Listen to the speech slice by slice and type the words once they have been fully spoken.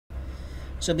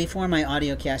So before my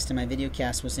audiocast and my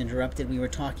videocast was interrupted, we were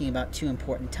talking about two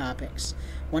important topics.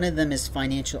 One of them is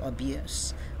financial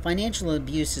abuse. Financial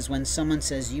abuse is when someone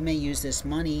says, you may use this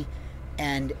money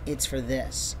and it's for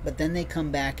this, but then they come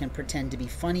back and pretend to be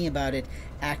funny about it,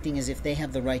 acting as if they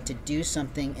have the right to do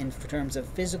something in terms of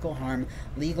physical harm,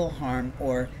 legal harm,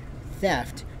 or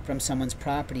theft from someone's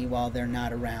property while they're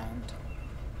not around.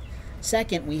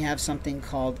 Second, we have something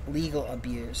called legal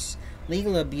abuse.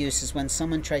 Legal abuse is when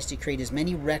someone tries to create as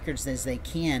many records as they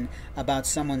can about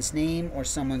someone's name or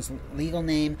someone's legal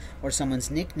name or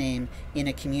someone's nickname in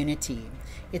a community.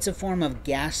 It's a form of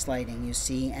gaslighting, you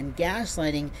see, and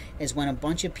gaslighting is when a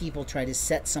bunch of people try to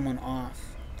set someone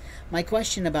off. My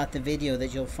question about the video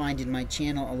that you'll find in my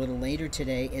channel a little later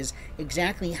today is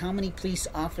exactly how many police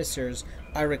officers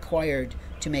are required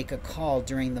to make a call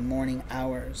during the morning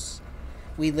hours.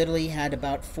 We literally had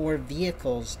about 4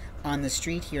 vehicles on the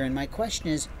street here, and my question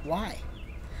is, why?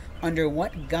 Under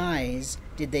what guise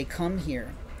did they come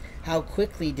here? How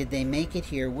quickly did they make it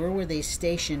here? Where were they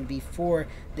stationed before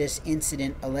this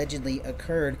incident allegedly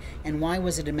occurred? And why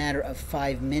was it a matter of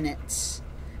 5 minutes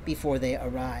before they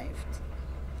arrived?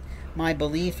 My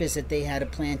belief is that they had a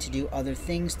plan to do other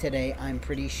things today, I'm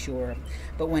pretty sure.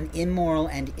 But when immoral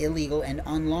and illegal and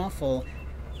unlawful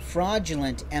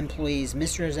fraudulent employees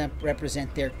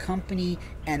misrepresent their company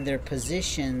and their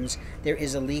positions, there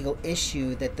is a legal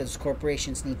issue that those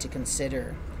corporations need to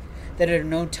consider. That at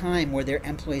no time were their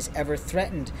employees ever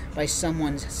threatened by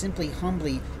someone simply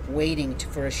humbly waiting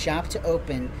for a shop to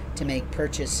open to make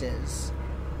purchases.